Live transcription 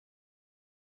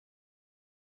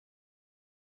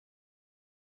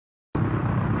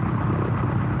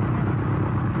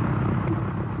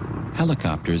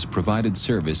Helicopters provided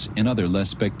service in other less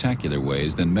spectacular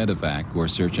ways than medevac or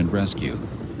search and rescue.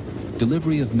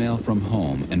 Delivery of mail from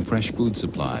home and fresh food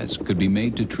supplies could be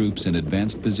made to troops in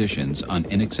advanced positions on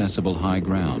inaccessible high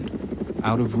ground,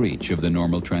 out of reach of the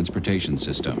normal transportation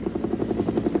system.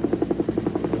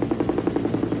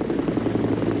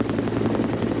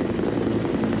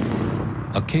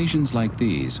 Occasions like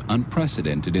these,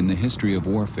 unprecedented in the history of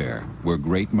warfare, were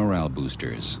great morale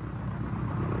boosters.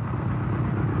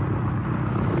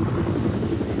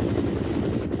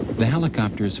 The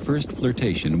helicopter's first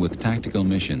flirtation with tactical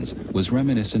missions was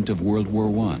reminiscent of World War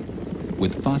I,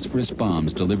 with phosphorus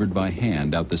bombs delivered by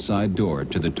hand out the side door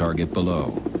to the target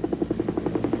below.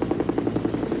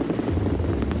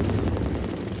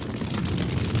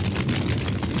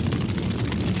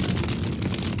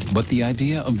 But the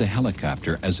idea of the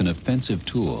helicopter as an offensive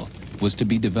tool was to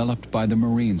be developed by the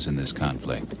Marines in this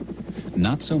conflict,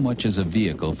 not so much as a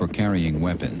vehicle for carrying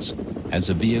weapons, as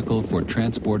a vehicle for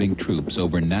transporting troops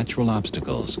over natural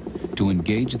obstacles to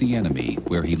engage the enemy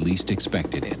where he least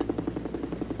expected it.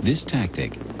 This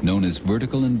tactic, known as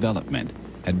vertical envelopment,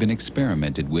 had been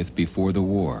experimented with before the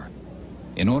war.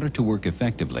 In order to work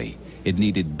effectively, it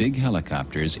needed big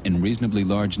helicopters in reasonably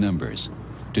large numbers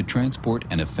to transport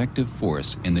an effective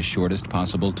force in the shortest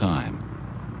possible time.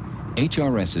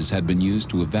 HRSs had been used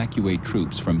to evacuate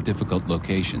troops from difficult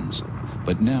locations,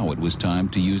 but now it was time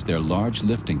to use their large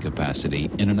lifting capacity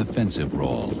in an offensive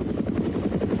role.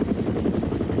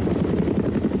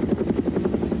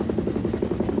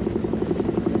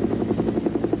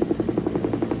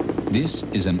 This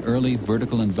is an early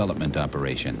vertical envelopment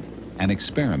operation, an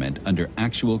experiment under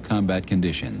actual combat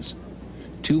conditions.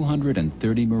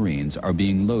 230 Marines are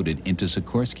being loaded into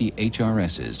Sikorsky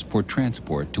HRSs for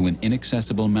transport to an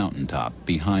inaccessible mountaintop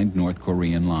behind North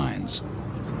Korean lines.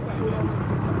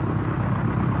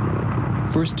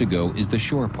 First to go is the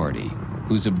shore party,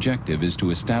 whose objective is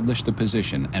to establish the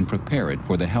position and prepare it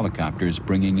for the helicopters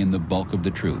bringing in the bulk of the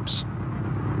troops.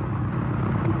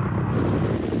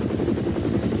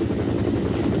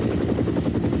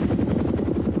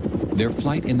 Their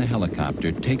flight in the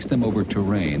helicopter takes them over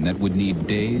terrain that would need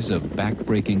days of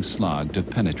back-breaking slog to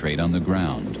penetrate on the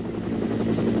ground.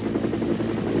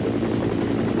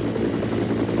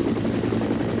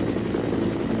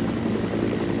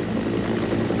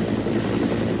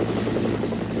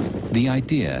 The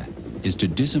idea is to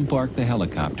disembark the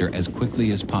helicopter as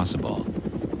quickly as possible.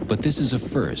 But this is a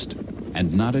first,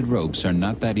 and knotted ropes are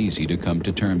not that easy to come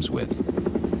to terms with.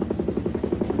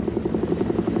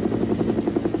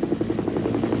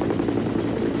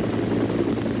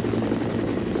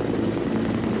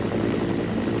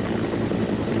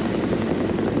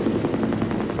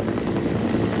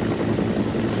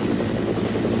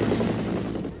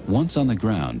 Once on the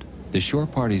ground, the shore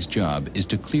party's job is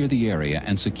to clear the area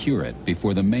and secure it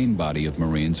before the main body of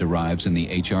Marines arrives in the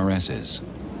HRSs.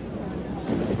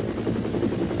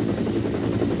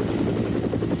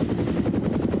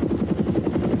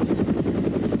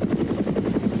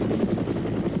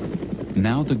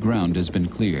 Now the ground has been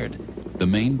cleared. The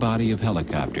main body of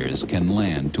helicopters can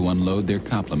land to unload their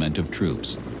complement of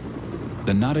troops.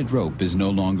 The knotted rope is no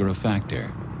longer a factor,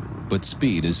 but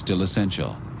speed is still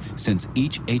essential, since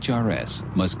each HRS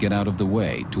must get out of the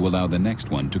way to allow the next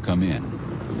one to come in.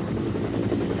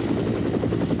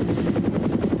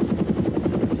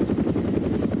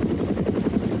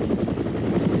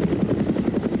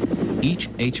 Each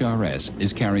HRS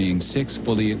is carrying 6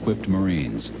 fully equipped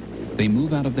Marines. They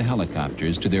move out of the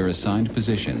helicopters to their assigned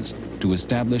positions to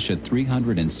establish a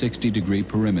 360-degree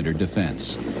perimeter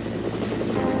defense.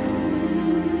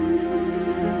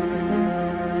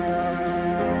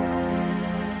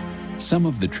 Some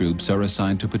of the troops are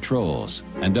assigned to patrols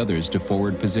and others to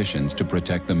forward positions to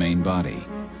protect the main body.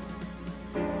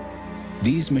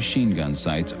 These machine gun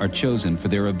sites are chosen for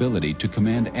their ability to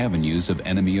command avenues of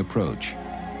enemy approach.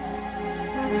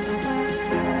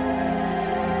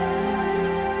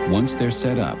 Once they're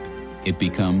set up, it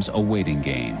becomes a waiting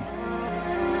game.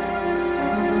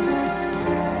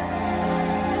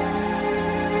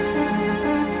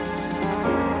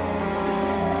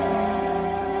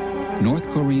 North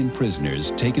Korean prisoners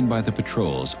taken by the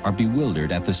patrols are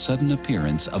bewildered at the sudden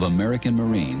appearance of American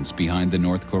Marines behind the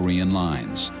North Korean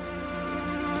lines.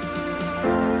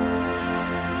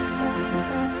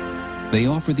 They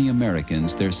offer the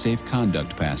Americans their safe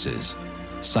conduct passes,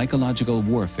 psychological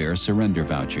warfare surrender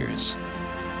vouchers.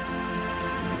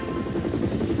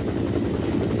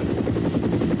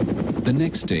 The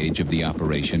next stage of the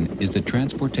operation is the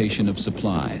transportation of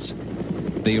supplies.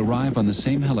 They arrive on the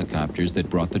same helicopters that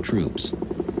brought the troops.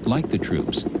 Like the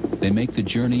troops, they make the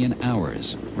journey in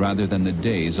hours rather than the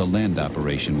days a land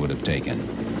operation would have taken.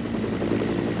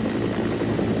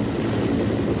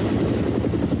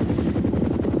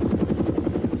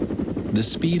 The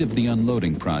speed of the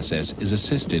unloading process is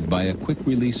assisted by a quick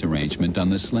release arrangement on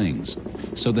the slings,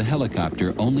 so the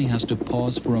helicopter only has to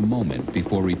pause for a moment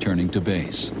before returning to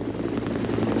base.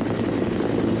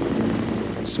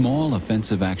 Small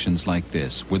offensive actions like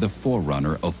this were the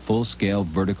forerunner of full-scale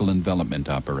vertical envelopment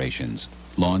operations,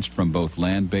 launched from both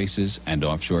land bases and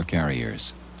offshore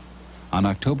carriers. On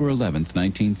October 11,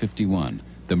 1951,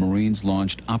 the Marines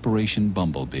launched Operation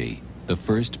Bumblebee, the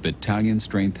first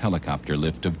battalion-strength helicopter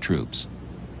lift of troops.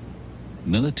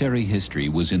 Military history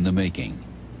was in the making.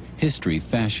 History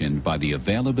fashioned by the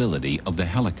availability of the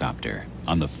helicopter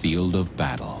on the field of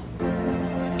battle.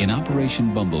 In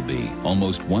Operation Bumblebee,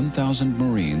 almost 1,000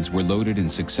 Marines were loaded in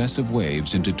successive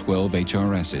waves into 12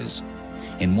 HRSs.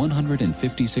 In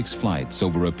 156 flights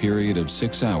over a period of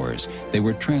 6 hours, they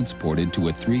were transported to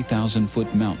a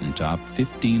 3,000-foot mountaintop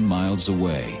 15 miles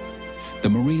away. The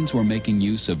Marines were making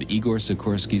use of Igor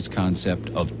Sikorsky's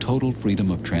concept of total freedom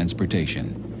of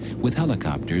transportation. With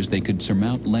helicopters, they could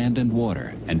surmount land and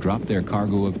water and drop their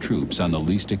cargo of troops on the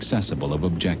least accessible of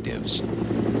objectives.